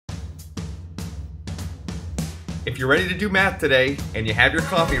If you're ready to do math today and you have your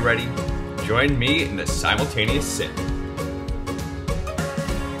coffee ready, join me in the simultaneous sip.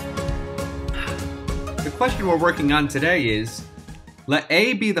 The question we're working on today is, let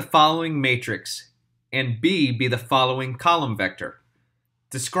A be the following matrix and B be the following column vector.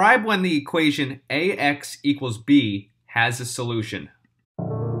 Describe when the equation AX equals B has a solution.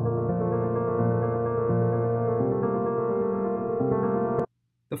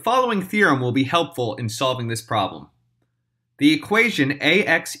 The following theorem will be helpful in solving this problem. The equation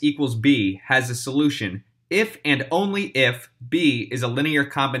AX equals B has a solution if and only if B is a linear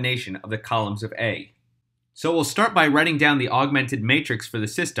combination of the columns of A. So we'll start by writing down the augmented matrix for the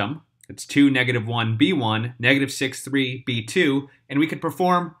system. It's 2, -1, B1, -6, 3, B2, and we could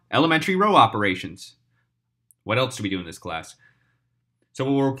perform elementary row operations. What else do we do in this class? So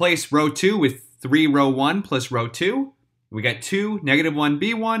we'll replace row 2 with 3 row 1 plus row 2. We got 2, -1,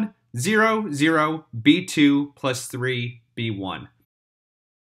 B1, 0, 0, B2 plus 3, B1.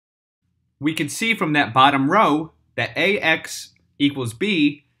 We can see from that bottom row that AX equals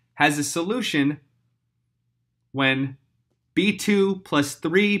B has a solution when B2 plus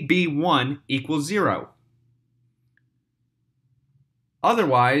 3B1 equals 0.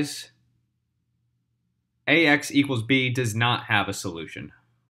 Otherwise, AX equals B does not have a solution.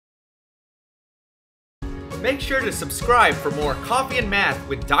 Make sure to subscribe for more Coffee and Math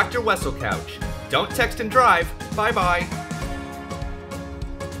with Dr. Weselcouch. Don't text and drive. Bye-bye.